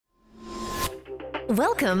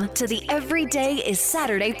Welcome to the Everyday is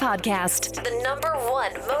Saturday podcast, the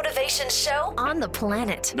 #1 motivation show on the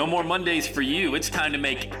planet. No more Mondays for you. It's time to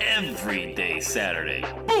make every day Saturday.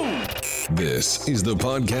 Boom! This is the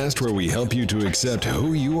podcast where we help you to accept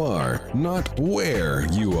who you are, not where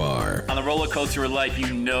you are. On the roller coaster of life,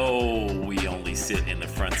 you know we only sit in the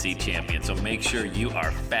front seat, champion. So make sure you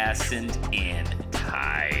are fastened and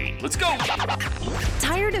tight. Let's go!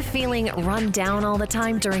 Tired of feeling run down all the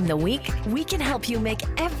time during the week? We can help you make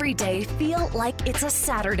every day feel like it's a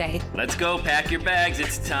Saturday. Let's go. Pack your bags.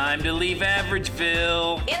 It's time to leave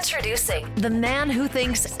Averageville. Introducing the man who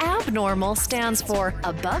thinks abnormal stands for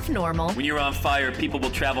above normal. When you're on fire, people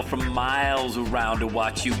will travel from miles around to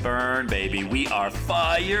watch you burn, baby. We are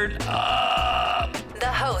fired up. The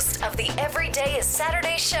host of the Everyday is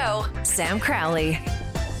Saturday show, Sam Crowley.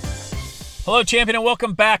 Hello, champion, and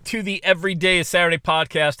welcome back to the Everyday is Saturday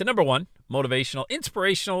podcast, the #1 motivational,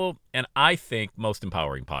 inspirational, and I think most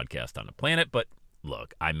empowering podcast on the planet. But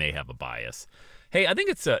look, I may have a bias. Hey, I think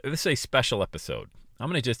this is a special episode. I'm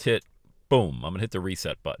going to just hit, boom, I'm going to hit the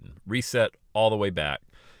reset button. Reset all the way back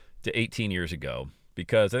to 18 years ago,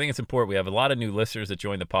 because I think it's important. We have a lot of new listeners that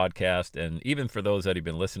join the podcast, and even for those that have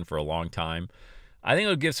been listening for a long time, I think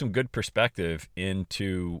it'll give some good perspective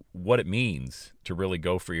into what it means to really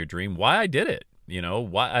go for your dream, why I did it,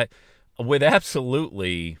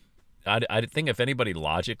 I think if anybody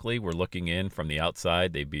logically were looking in from the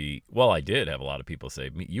outside, they'd be, well, I did have a lot of people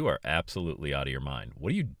say, you are absolutely out of your mind.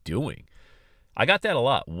 What are you doing? I got that a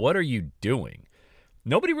lot. What are you doing?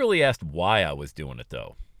 Nobody really asked why I was doing it,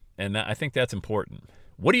 though. And I think that's important.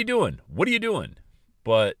 What are you doing? What are you doing?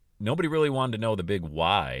 But nobody really wanted to know the big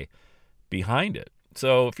why behind it.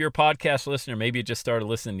 So if you're a podcast listener, maybe you just started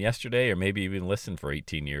listening yesterday, or maybe you've been listening for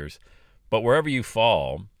 18 years. But wherever you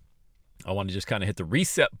fall, I want to just kind of hit the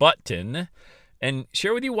reset button and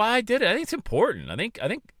share with you why I did it. I think it's important. I think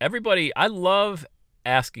everybody, I love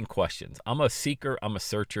asking questions. I'm a seeker. I'm a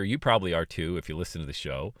searcher. You probably are too if you listen to the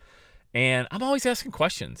show. And I'm always asking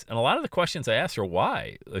questions. And a lot of the questions I ask are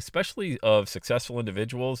why, especially of successful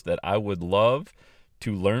individuals that I would love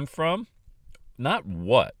to learn from. Not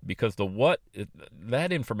what, because the what,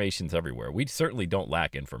 that information's everywhere. We certainly don't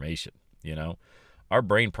lack information, Our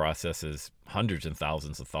brain processes hundreds and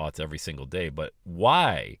thousands of thoughts every single day. But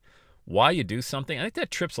why you do something, I think that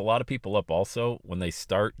trips a lot of people up also when they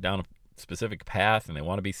start down a specific path and they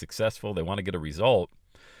want to be successful, they want to get a result,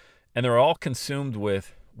 and they're all consumed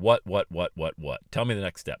with what. Tell me the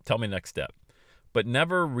next step. But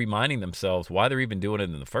never reminding themselves why they're even doing it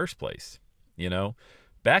in the first place,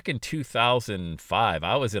 Back in 2005,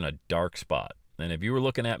 I was in a dark spot. And if you were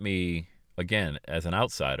looking at me, again, as an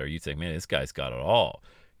outsider, you'd say, man, this guy's got it all.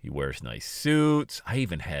 He wears nice suits. I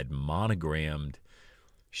even had monogrammed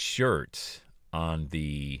shirts on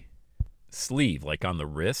the sleeve, like on the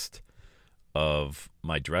wrist of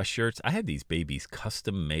my dress shirts. I had these babies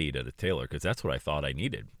custom made at a tailor because that's what I thought I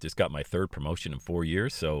needed. Just got my 3rd promotion in 4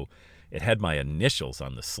 years, so it had my initials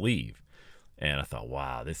on the sleeve. And I thought,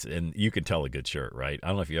 wow, and you can tell a good shirt, right? I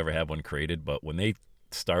don't know if you ever had one created, but when they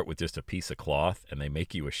start with just a piece of cloth and they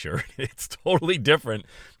make you a shirt, it's totally different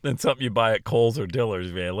than something you buy at Kohl's or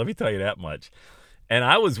Dillard's, man. Let me tell you that much. And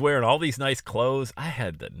I was wearing all these nice clothes. I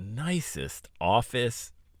had the nicest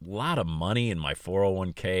office, a lot of money in my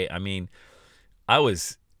 401k. I mean, I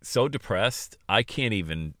was so depressed, I can't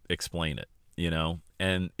even explain it,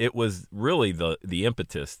 And it was really the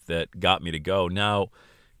impetus that got me to go. Now,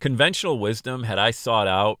 conventional wisdom, had I sought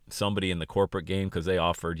out somebody in the corporate game, because they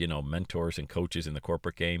offered, mentors and coaches in the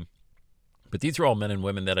corporate game. But these are all men and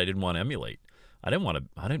women that I didn't want to emulate. I didn't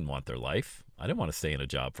want their life. I didn't want to stay in a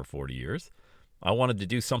job for 40 years. I wanted to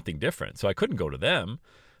do something different. So I couldn't go to them.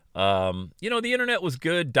 The internet was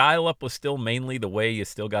good. Dial-up was still mainly the way you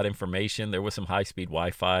still got information. There was some high-speed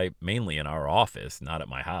Wi-Fi, mainly in our office, not at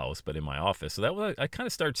my house, but in my office. So I kind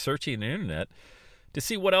of started searching the internet to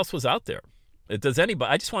see what else was out there. I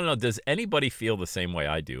just want to know, does anybody feel the same way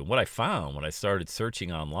I do? And what I found when I started searching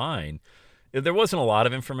online, there wasn't a lot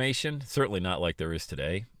of information, certainly not like there is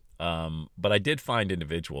today. But I did find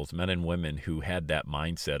individuals, men and women, who had that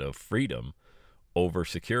mindset of freedom over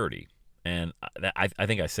security. And I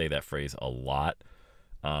think I say that phrase a lot.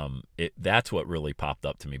 That's what really popped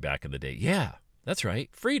up to me back in the day. Yeah, that's right,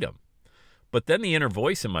 freedom. But then the inner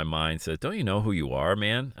voice in my mind says, don't you know who you are,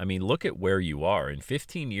 man? I mean, look at where you are. In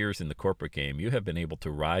 15 years in the corporate game, you have been able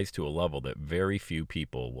to rise to a level that very few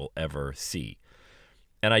people will ever see.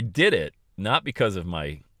 And I did it not because of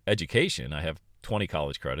my education. I have 20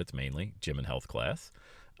 college credits, mainly, gym and health class.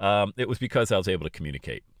 It was because I was able to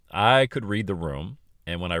communicate. I could read the room,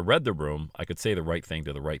 And when I read the room, I could say the right thing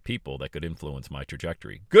to the right people that could influence my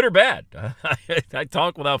trajectory, good or bad. I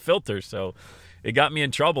talk without filters, so it got me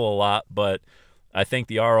in trouble a lot, but I think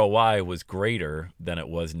the ROI was greater than it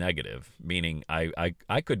was negative, meaning I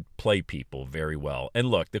could play people very well. And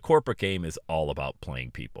look, the corporate game is all about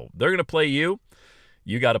playing people. They're going to play you.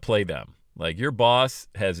 You got to play them. Like, your boss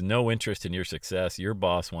has no interest in your success. Your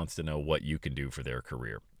boss wants to know what you can do for their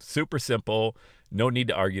career. Super simple. No need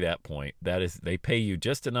to argue that point. That is, they pay you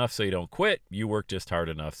just enough so you don't quit. You work just hard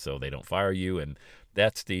enough so they don't fire you. And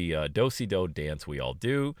that's the do-si-do dance we all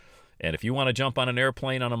do. And if you want to jump on an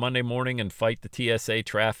airplane on a Monday morning and fight the TSA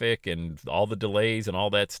traffic and all the delays and all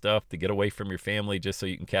that stuff to get away from your family just so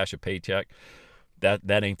you can cash a paycheck,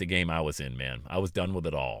 that ain't the game I was in, man. I was done with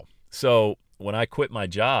it all. So when I quit my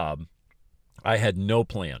job, I had no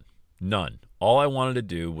plan, none. All I wanted to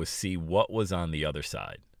do was see what was on the other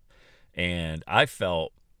side. And I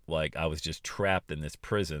felt like I was just trapped in this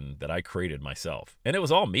prison that I created myself. And it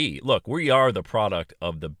was all me. Look, we are the product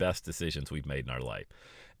of the best decisions we've made in our life.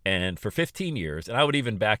 And for 15 years, and I would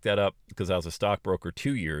even back that up because I was a stockbroker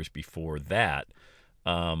 2 years before that.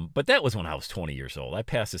 But that was when I was 20 years old. I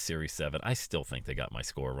passed a Series 7. I still think they got my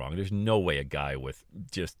score wrong. There's no way a guy with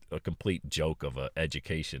just a complete joke of an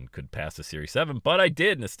education could pass a Series 7, but I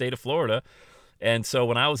did in the state of Florida. And so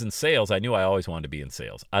when I was in sales, I knew I always wanted to be in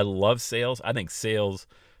sales. I love sales. I think sales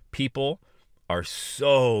people are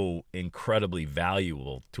so incredibly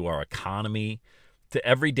valuable to our economy, to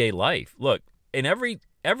everyday life. Look, in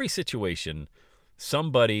every situation,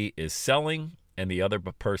 somebody is selling and the other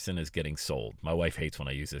person is getting sold. My wife hates when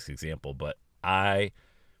I use this example, but I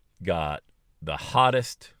got the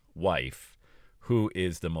hottest wife who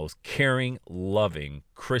is the most caring, loving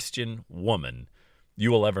Christian woman you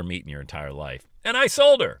will ever meet in your entire life. And I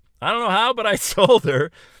sold her. I don't know how, but I sold her.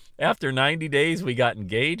 After 90 days, we got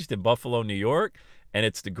engaged in Buffalo, New York, and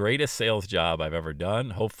it's the greatest sales job I've ever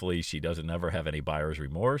done. Hopefully she doesn't ever have any buyer's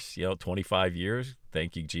remorse. 25 years,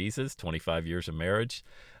 thank you, Jesus, 25 years of marriage,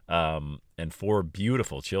 and 4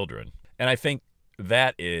 beautiful children. And I think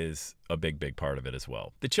that is a big, big part of it as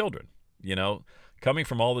well. The children, coming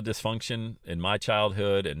from all the dysfunction in my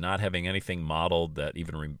childhood and not having anything modeled that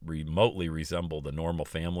even remotely resembled a normal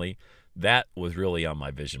family, that was really on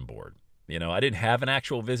my vision board. I didn't have an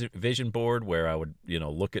actual vision board where I would,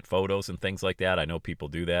 look at photos and things like that. I know people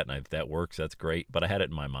do that, and if that works, that's great. But I had it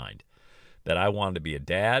in my mind that I wanted to be a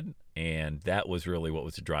dad, and that was really what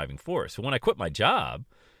was the driving force. So when I quit my job,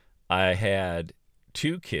 I had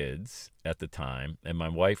 2 kids at the time, and my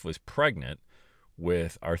wife was pregnant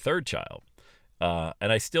with our 3rd child.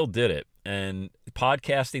 And I still did it. And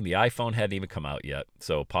podcasting, the iPhone hadn't even come out yet.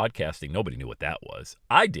 So podcasting, nobody knew what that was.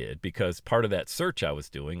 I did, because part of that search I was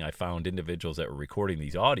doing, I found individuals that were recording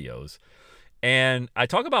these audios. And I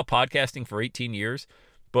talk about podcasting for 18 years,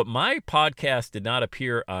 but my podcast did not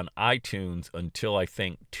appear on iTunes until I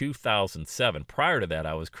think 2007. Prior to that,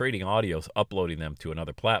 I was creating audios, uploading them to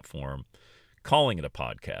another platform, calling it a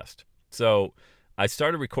podcast. So I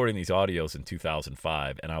started recording these audios in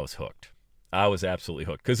 2005, and I was hooked. I was absolutely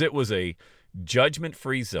hooked because it was a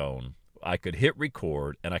judgment-free zone. I could hit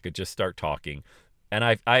record and I could just start talking. And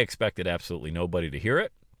I expected absolutely nobody to hear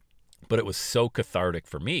it, but it was so cathartic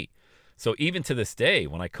for me. So even to this day,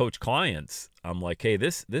 when I coach clients, I'm like, hey,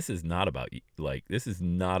 this is not about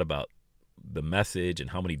the message and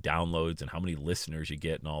how many downloads and how many listeners you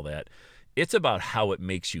get and all that. It's about how it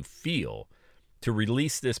makes you feel to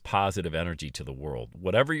release this positive energy to the world.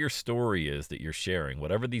 Whatever your story is that you're sharing,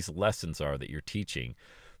 whatever these lessons are that you're teaching,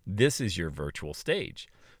 this is your virtual stage.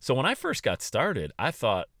 So when I first got started, I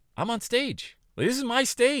thought, I'm on stage. This is my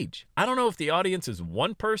stage. I don't know if the audience is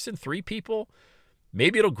 1 person, 3 people.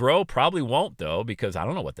 Maybe it'll grow. Probably won't, though, because I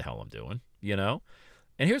don't know what the hell I'm doing, And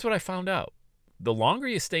here's what I found out. The longer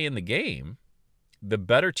you stay in the game, the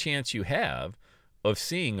better chance you have of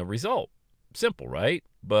seeing a result. Simple, right?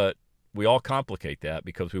 But we all complicate that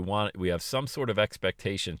because we have some sort of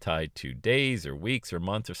expectation tied to days or weeks or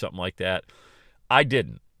months or something like that. I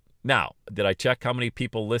didn't. Now, did I check how many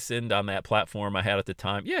people listened on that platform I had at the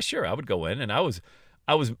time? Yeah, sure. I would go in, and I was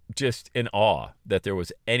just in awe that there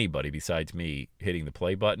was anybody besides me hitting the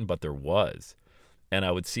play button, but there was. And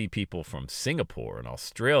I would see people from Singapore and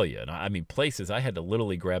Australia, and places. I had to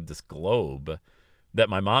literally grab this globe that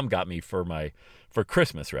my mom got me for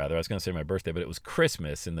Christmas, rather. I was going to say my birthday, but it was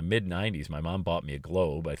Christmas in the mid-'90s. My mom bought me a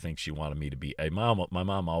globe. I think she wanted me to be my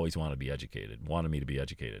mom always wanted me to be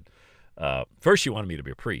educated. First, she wanted me to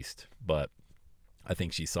be a priest, but I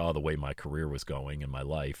think she saw the way my career was going in my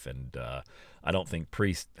life, and I don't think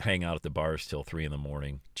priests hang out at the bars till 3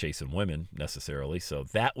 a.m. chasing women necessarily, so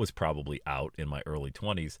that was probably out in my early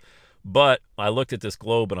 20s. But I looked at this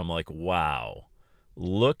globe and I'm like, wow,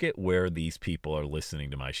 look at where these people are listening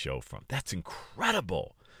to my show from. That's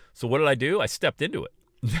incredible. So what did I do? I stepped into it.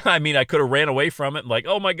 I mean, I could have ran away from it and like,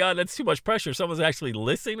 oh my God, that's too much pressure. Someone's actually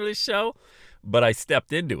listening to this show. But I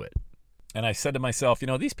stepped into it. And I said to myself,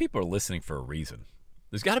 these people are listening for a reason.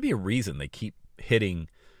 There's got to be a reason they keep hitting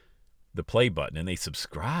the play button and they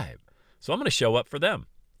subscribe. So I'm going to show up for them.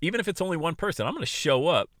 Even if it's only one person, I'm going to show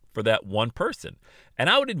up for that one person. And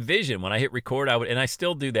I would envision when I hit record, and I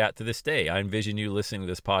still do that to this day. I envision you listening to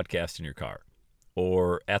this podcast in your car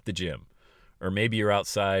or at the gym, or maybe you're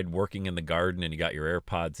outside working in the garden and you got your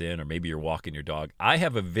AirPods in, or maybe you're walking your dog. I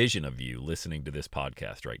have a vision of you listening to this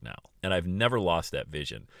podcast right now. And I've never lost that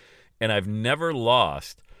vision. And I've never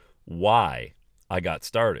lost why I got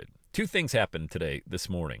started. Two things happened this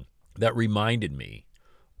morning that reminded me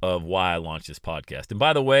of why I launched this podcast. And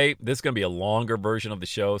by the way, this is going to be a longer version of the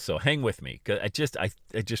show, so hang with me. Cause I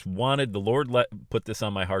just wanted, the Lord put this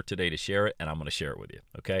on my heart today to share it, and I'm going to share it with you,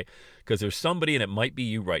 okay? Because there's somebody, and it might be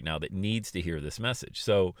you right now, that needs to hear this message.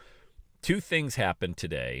 So two things happened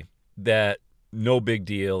today that no big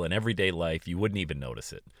deal in everyday life, you wouldn't even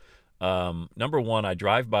notice it. Number one, I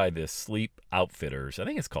drive by this Sleep Outfitters. I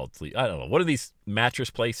think it's called Sleep. I don't know. What are these mattress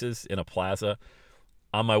places in a plaza?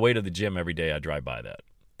 On my way to the gym every day, I drive by that.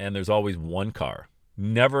 And there's always one car.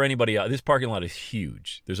 Never anybody else. This parking lot is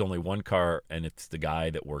huge. There's only one car, and it's the guy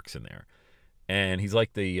that works in there. And he's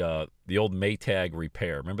like the old Maytag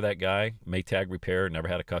Repair. Remember that guy? Maytag Repair, never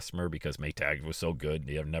had a customer because Maytag was so good.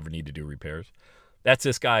 He never need to do repairs. That's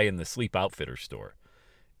this guy in the Sleep Outfitters store.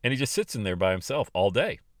 And he just sits in there by himself all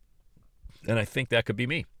day. And I think that could be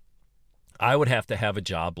me. I would have to have a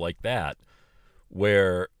job like that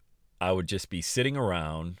where I would just be sitting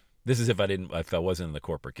around. This is if I wasn't in the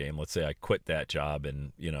corporate game. Let's say I quit that job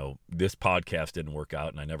and, this podcast didn't work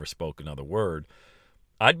out and I never spoke another word.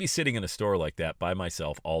 I'd be sitting in a store like that by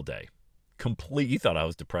myself all day. You thought I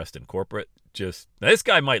was depressed in corporate. This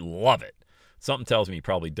guy might love it. Something tells me he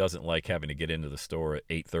probably doesn't like having to get into the store at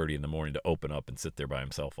 8:30 in the morning to open up and sit there by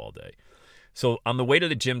himself all day. So on the way to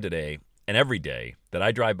the gym today, and every day that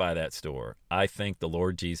I drive by that store, I thank the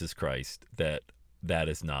Lord Jesus Christ that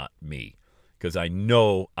is not me. Because I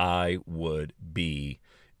know I would be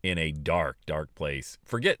in a dark, dark place.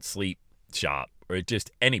 Forget sleep shop or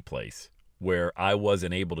just any place where I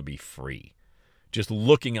wasn't able to be free. Just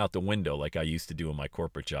looking out the window like I used to do in my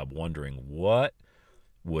corporate job, wondering what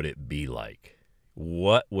would it be like?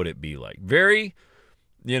 What would it be like? Very,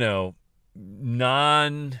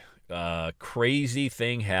 crazy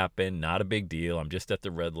thing happened, not a big deal. I'm just at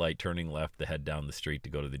the red light turning left to head down the street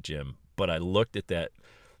to go to the gym. But I looked at that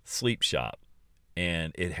sleep shop,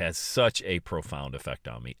 and it has such a profound effect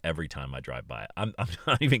on me every time I drive by it. I'm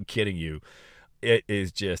not even kidding you. It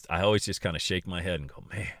is just, I always just kind of shake my head and go,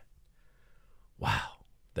 man, wow,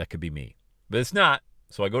 that could be me. But it's not.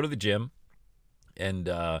 So I go to the gym, and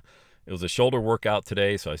it was a shoulder workout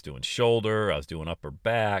today, so I was doing shoulder, I was doing upper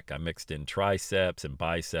back, I mixed in triceps and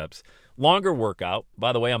biceps. Longer workout.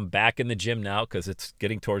 By the way, I'm back in the gym now because it's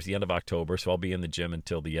getting towards the end of October, so I'll be in the gym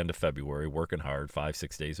until the end of February, working hard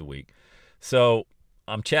 5-6 days a week. So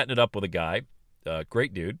I'm chatting it up with a guy,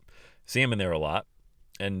 great dude, see him in there a lot,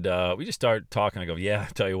 and we just started talking. I go, yeah,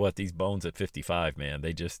 I tell you what, these bones at 55, man,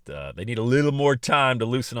 they just they need a little more time to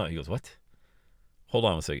loosen up. He goes, what? Hold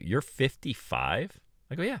on a second, you're 55?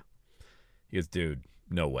 I go, yeah. He goes, dude,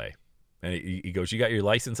 no way. And he goes, you got your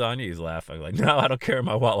license on you? He's laughing. I'm like, no, I don't carry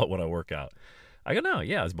my wallet when I work out. I go, no,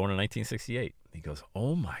 yeah, I was born in 1968. He goes,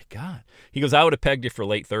 oh my God. He goes, I would have pegged you for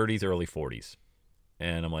late 30s, early 40s.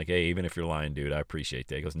 And I'm like, hey, even if you're lying, dude, I appreciate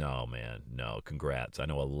that. He goes, no, man, no, congrats. I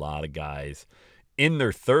know a lot of guys in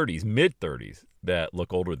their 30s, mid-30s, that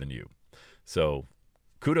look older than you. So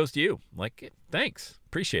kudos to you. I'm like, thanks,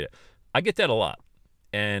 appreciate it. I get that a lot.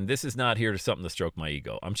 And this is not here to something to stroke my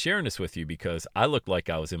ego. I'm sharing this with you because I look like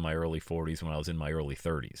I was in my early 40s when I was in my early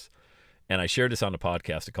 30s. And I shared this on the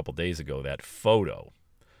podcast a couple days ago, that photo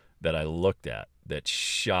that I looked at that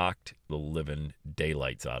shocked the living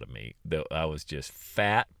daylights out of me. I was just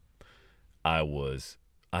fat.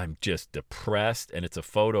 I'm just depressed. And it's a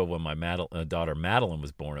photo when my daughter Madeline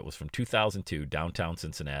was born. It was from 2002, downtown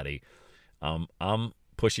Cincinnati. I'm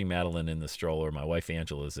pushing Madeline in the stroller. My wife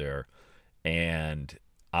Angela's there. And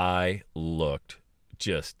I looked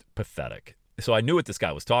just pathetic. So I knew what this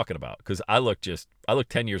guy was talking about because I looked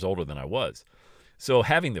 10 years older than I was. So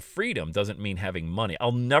having the freedom doesn't mean having money.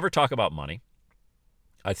 I'll never talk about money.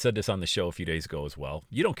 I said this on the show a few days ago as well.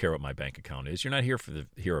 You don't care what my bank account is. You're not here to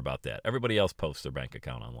hear about that. Everybody else posts their bank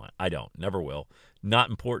account online. I don't. Never will. Not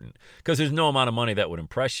important. Because there's no amount of money that would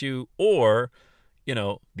impress you or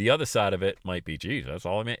the other side of it might be, geez, that's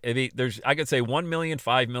all I mean. I could say 1 million,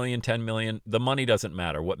 5 million, 10 million. The money doesn't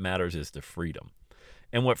matter. What matters is the freedom.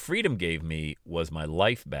 And what freedom gave me was my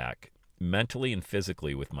life back mentally and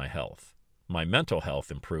physically with my health. My mental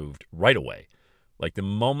health improved right away. Like the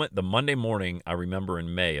Monday morning, I remember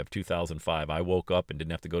in May of 2005, I woke up and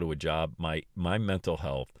didn't have to go to a job. My mental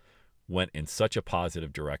health went in such a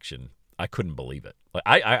positive direction. I couldn't believe it. Like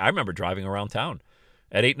I remember driving around town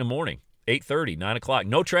at 8 in the morning, 8:30, 9 o'clock,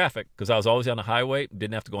 no traffic because I was always on the highway.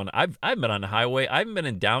 Didn't have to go on. I've been on the highway. I haven't been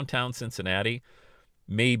in downtown Cincinnati.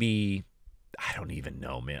 Maybe, I don't even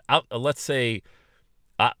know, man. Let's say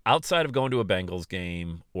outside of going to a Bengals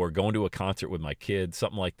game or going to a concert with my kids,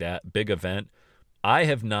 something like that, big event, I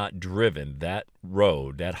have not driven that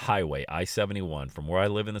road, that highway, I-71, from where I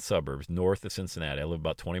live in the suburbs, north of Cincinnati. I live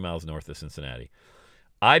about 20 miles north of Cincinnati.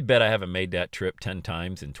 I bet I haven't made that trip 10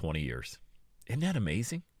 times in 20 years. Isn't that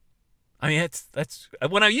amazing? I mean, that's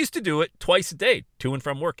when I used to do it twice a day, to and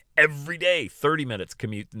from work, every day, 30 minutes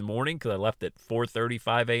commute in the morning because I left at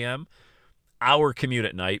 4:35 a.m., hour commute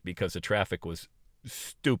at night because the traffic was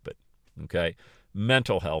stupid, okay?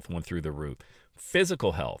 Mental health went through the roof.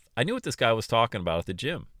 Physical health. I knew what this guy was talking about at the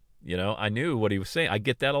gym. I knew what he was saying. I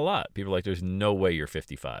get that a lot. People are like, there's no way you're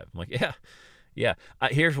 55. I'm like, yeah.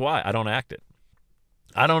 Here's why. I don't act it.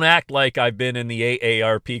 I don't act like I've been in the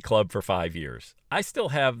AARP club for 5 years. I still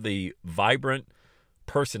have the vibrant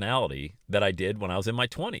personality that I did when I was in my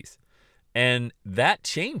 20s. And that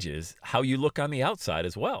changes how you look on the outside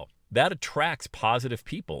as well. That attracts positive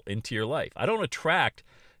people into your life. I don't attract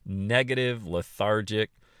negative, lethargic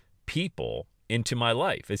people into my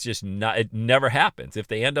life. It's just not, it never happens. If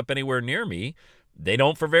they end up anywhere near me, they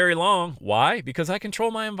don't for very long. Why? Because I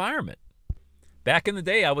control my environment. Back in the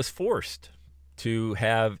day, I was forced to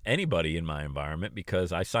have anybody in my environment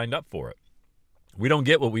because I signed up for it. We don't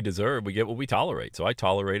get what we deserve. We get what we tolerate. So I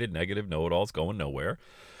tolerated negative know-it-alls going nowhere.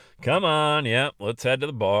 Come on, let's head to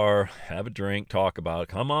the bar, have a drink, talk about it.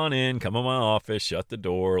 Come on in, come in my office, shut the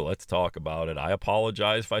door, let's talk about it. I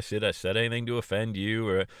apologize if I said anything to offend you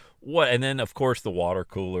or what. And then, of course, the water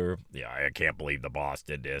cooler. Yeah, I can't believe the boss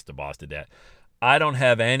did this, the boss did that. I don't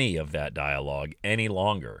have any of that dialogue any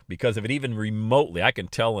longer because if it even remotely, I can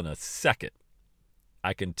tell in a second.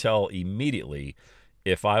 I can tell immediately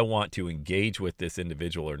if I want to engage with this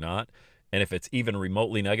individual or not. And if it's even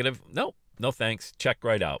remotely negative, no thanks, check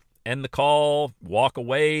right out. End the call, walk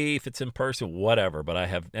away if it's in person, whatever. But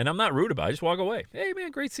and I'm not rude about it. I just walk away. Hey,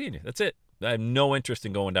 man, great seeing you. That's it. I have no interest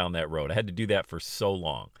in going down that road. I had to do that for so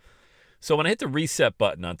long. So when I hit the reset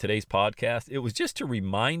button on today's podcast, it was just to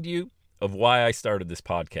remind you of why I started this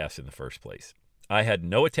podcast in the first place. I had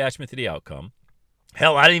no attachment to the outcome.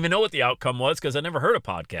 Hell, I didn't even know what the outcome was because I never heard of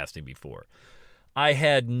podcasting before. I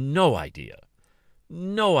had no idea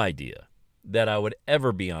that I would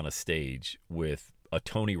ever be on a stage with a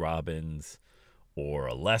Tony Robbins or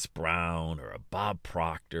a Les Brown or a Bob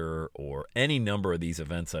Proctor or any number of these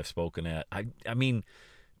events I've spoken at. I mean,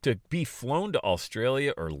 to be flown to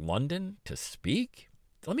Australia or London to speak,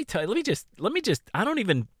 let me just,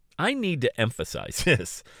 I need to emphasize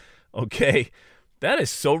this, okay? That is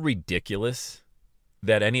so ridiculous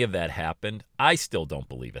that any of that happened. I still don't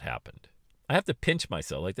believe it happened. I have to pinch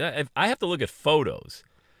myself like that. I have to look at photos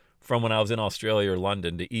from when I was in Australia or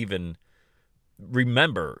London to even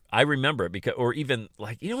remember. I remember it because, or even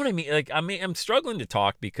like, you know what I mean? Like, I'm struggling to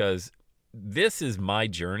talk because this is my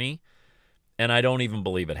journey and I don't even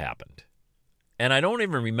believe it happened. And I don't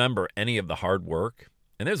even remember any of the hard work.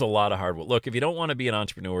 And there's a lot of hard work. Look, if you don't want to be an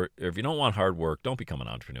entrepreneur, or if you don't want hard work, don't become an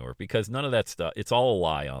entrepreneur because none of that stuff, it's all a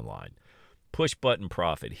lie online. Push button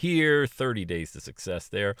profit here, 30 days to success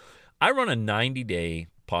there. I run a 90-day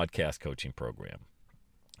podcast coaching program.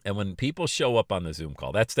 And when people show up on the Zoom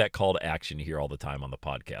call, that's that call to action you hear all the time on the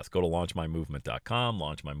podcast. Go to launchmymovement.com,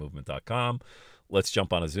 launchmymovement.com. Let's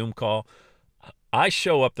jump on a Zoom call. I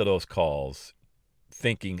show up to those calls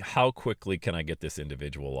thinking, how quickly can I get this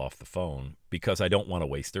individual off the phone? Because I don't want to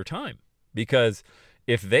waste their time. Because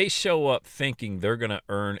if they show up thinking they're going to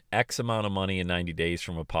earn X amount of money in 90 days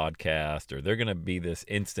from a podcast, or they're going to be this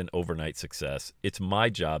instant overnight success, it's my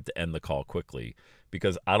job to end the call quickly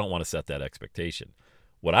because I don't want to set that expectation.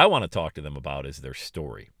 What I want to talk to them about is their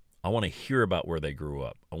story. I want to hear about where they grew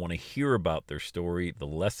up. I want to hear about their story, the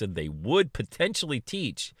lesson they would potentially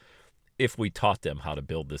teach if we taught them how to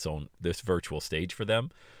build this virtual stage for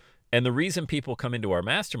them. And the reason people come into our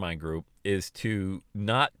mastermind group is to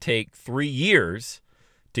not take 3 years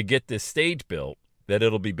to get this stage built, that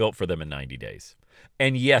it'll be built for them in 90 days.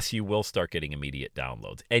 And yes, you will start getting immediate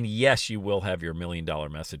downloads. And yes, you will have your $1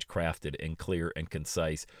 million message crafted and clear and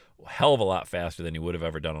concise a hell of a lot faster than you would have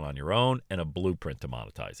ever done it on your own, and a blueprint to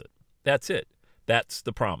monetize it. That's it. That's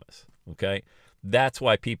the promise, okay? That's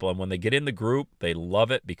why people, and when they get in the group, they love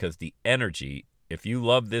it because the energy, if you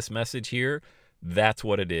love this message here, that's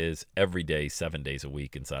what it is every day, 7 days a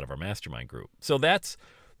week inside of our mastermind group. So that's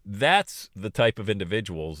the type of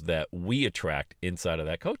individuals that we attract inside of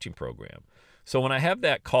that coaching program. So when I have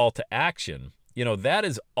that call to action, that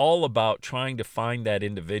is all about trying to find that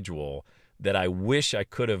individual that I wish I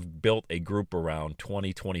could have built a group around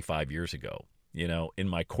 20, 25 years ago, in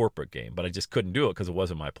my corporate game, but I just couldn't do it because it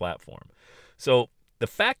wasn't my platform. So the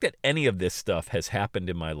fact that any of this stuff has happened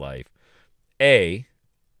in my life,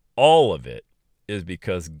 all of it is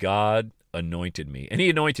because God anointed me, and he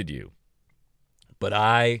anointed you. But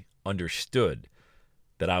I understood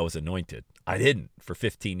that I was anointed. I didn't for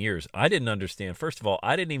 15 years. I didn't understand. First of all,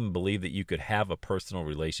 I didn't even believe that you could have a personal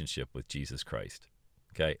relationship with Jesus Christ.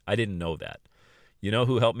 Okay? I didn't know that. You know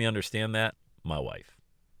who helped me understand that? My wife.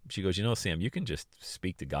 She goes, Sam, you can just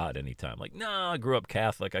speak to God anytime. Like, no, I grew up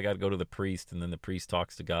Catholic. I got to go to the priest, and then the priest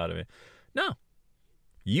talks to God. No.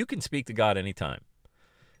 You can speak to God anytime.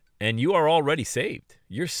 And you are already saved.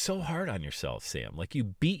 You're so hard on yourself, Sam. Like, you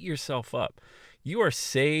beat yourself up. You are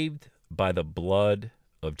saved by the blood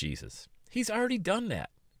of Jesus. He's already done that.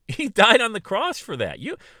 He died on the cross for that.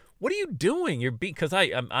 What are you doing? You're because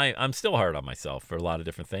I'm still hard on myself for a lot of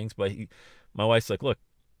different things. But my wife's like, look,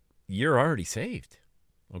 you're already saved.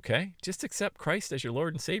 Okay, just accept Christ as your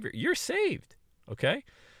Lord and Savior. You're saved. Okay, I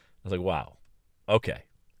was like, wow. Okay,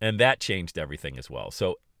 and that changed everything as well.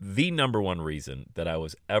 So the number one reason that I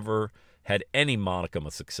was ever had any modicum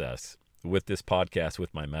of success with this podcast,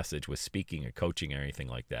 with my message, with speaking or coaching or anything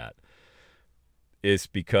like that, is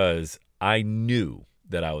because I knew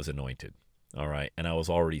that I was anointed, all right, and I was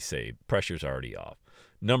already saved. Pressure's already off.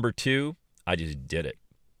 Number two, I just did it.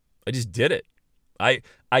 I just did it.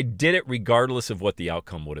 I did it regardless of what the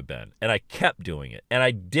outcome would have been, and I kept doing it, and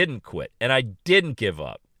I didn't quit, and I didn't give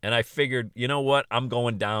up, and I figured, you know what, I'm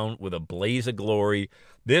going down with a blaze of glory.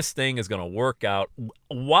 This thing is going to work out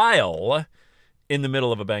while in the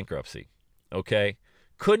middle of a bankruptcy, okay?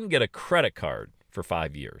 Couldn't get a credit card for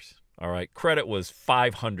 5 years, all right? Credit was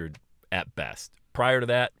 500 at best. Prior to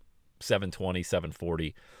that, 720,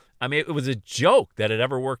 740. I mean, it was a joke that it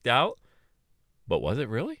ever worked out, but was it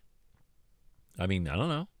really? I mean, I don't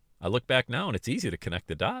know. I look back now, and it's easy to connect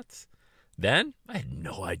the dots. Then, I had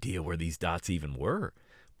no idea where these dots even were,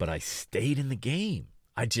 but I stayed in the game.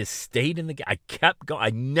 I just stayed in the game. I kept going. I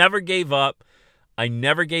never gave up. I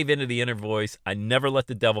never gave in to the inner voice. I never let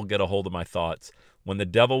the devil get a hold of my thoughts. When the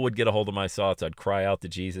devil would get a hold of my thoughts, I'd cry out to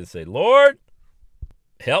Jesus and say, Lord,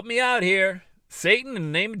 help me out here. Satan, in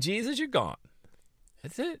the name of Jesus, you're gone.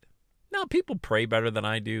 That's it. Now, people pray better than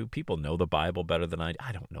I do. People know the Bible better than I do.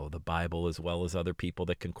 I don't know the Bible as well as other people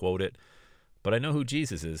that can quote it, but I know who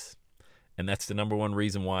Jesus is, and that's the number one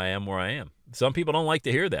reason why I am where I am. Some people don't like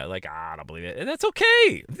to hear that. Like, I don't believe it. And that's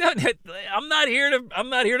okay. I'm not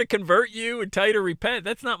here to convert you and tell you to repent.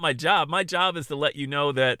 That's not my job. My job is to let you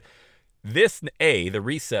know that the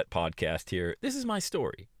Reset podcast here, this is my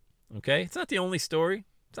story. Okay? It's not the only story.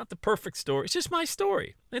 It's not the perfect story. It's just my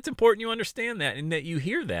story. It's important you understand that and that you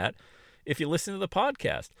hear that if you listen to the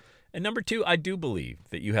podcast. And number two, I do believe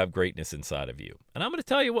that you have greatness inside of you. And I'm going to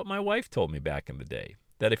tell you what my wife told me back in the day,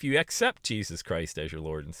 that if you accept Jesus Christ as your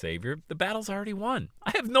Lord and Savior, the battle's already won.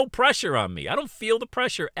 I have no pressure on me. I don't feel the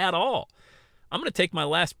pressure at all. I'm going to take my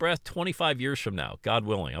last breath 25 years from now, God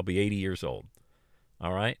willing. I'll be 80 years old.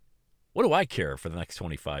 All right? What do I care for the next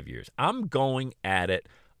 25 years? I'm going at it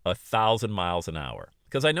 1,000 miles an hour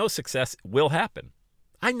because I know success will happen.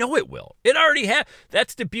 I know it will. It already has.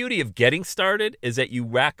 That's the beauty of getting started, is that you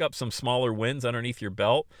rack up some smaller wins underneath your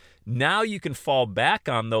belt. Now you can fall back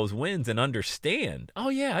on those wins and understand, oh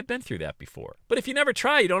yeah, I've been through that before. But if you never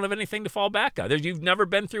try, you don't have anything to fall back on. You've never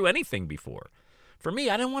been through anything before. For me,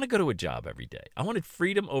 I didn't want to go to a job every day. I wanted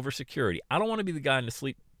freedom over security. I don't want to be the guy in the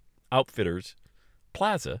Sleep Outfitters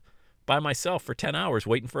Plaza by myself for 10 hours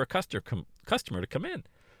waiting for a customer to come in.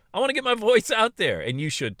 I want to get my voice out there, and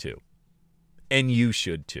you should too. And you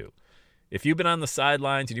should too. If you've been on the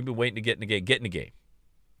sidelines and you've been waiting to get in the game, get in the game.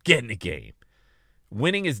 Get in the game.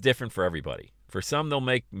 Winning is different for everybody. For some, they'll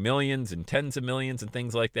make millions and tens of millions and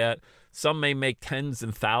things like that. Some may make tens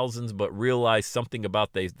and thousands, but realize something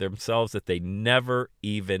about themselves that they never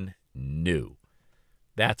even knew.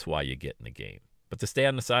 That's why you get in the game. But to stay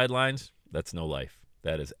on the sidelines, that's no life.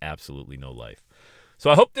 That is absolutely no life. So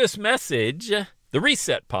I hope this message, the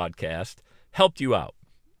Reset podcast, helped you out.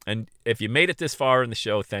 And if you made it this far in the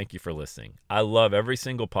show, thank you for listening. I love every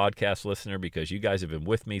single podcast listener because you guys have been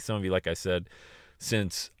with me. Some of you, like I said,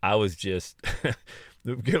 since I was just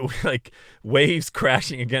like waves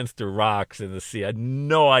crashing against the rocks in the sea. I had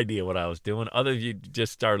no idea what I was doing. Other of you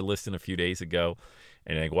just started listening a few days ago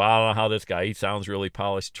and you think, well, I don't know how this guy, he sounds really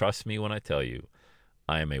polished. Trust me when I tell you,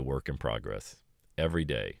 I am a work in progress. Every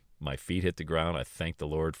day, my feet hit the ground. I thank the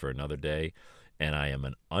Lord for another day. And I am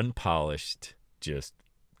an unpolished, just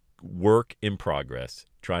work in progress,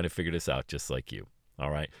 trying to figure this out just like you.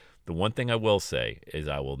 All right? The one thing I will say is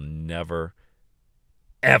I will never,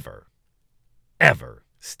 ever, ever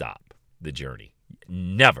stop the journey.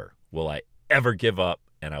 Never will I ever give up,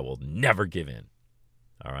 and I will never give in.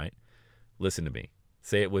 All right? Listen to me.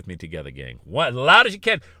 Say it with me together, gang. As loud as you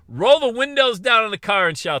can. Roll the windows down in the car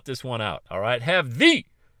and shout this one out. All right? Have the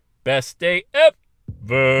best day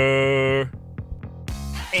ever.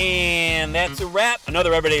 And that's a wrap.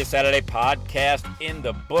 Another Every Day is Saturday podcast in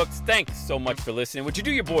the books. Thanks so much for listening. Would you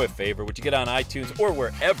do your boy a favor? Would you get on iTunes or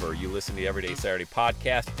wherever you listen to the Every Day Saturday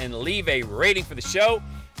podcast and leave a rating for the show?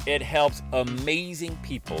 It helps amazing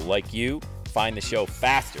people like you find the show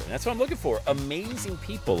faster. And that's what I'm looking for, amazing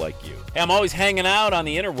people like you. Hey, I'm always hanging out on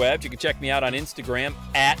the interwebs. You can check me out on Instagram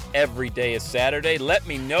at EverydayIsSaturday. Let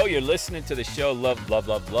me know you're listening to the show.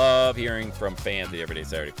 Love hearing from fans of the Everyday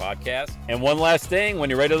Saturday podcast. And one last thing, when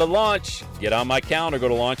you're ready to launch, get on my calendar, go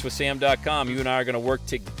to launchwithsam.com. You and I are going to work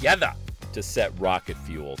together to set rocket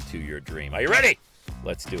fuel to your dream. Are you ready?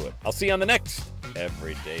 Let's do it. I'll see you on the next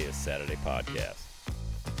Every Day is Saturday podcast.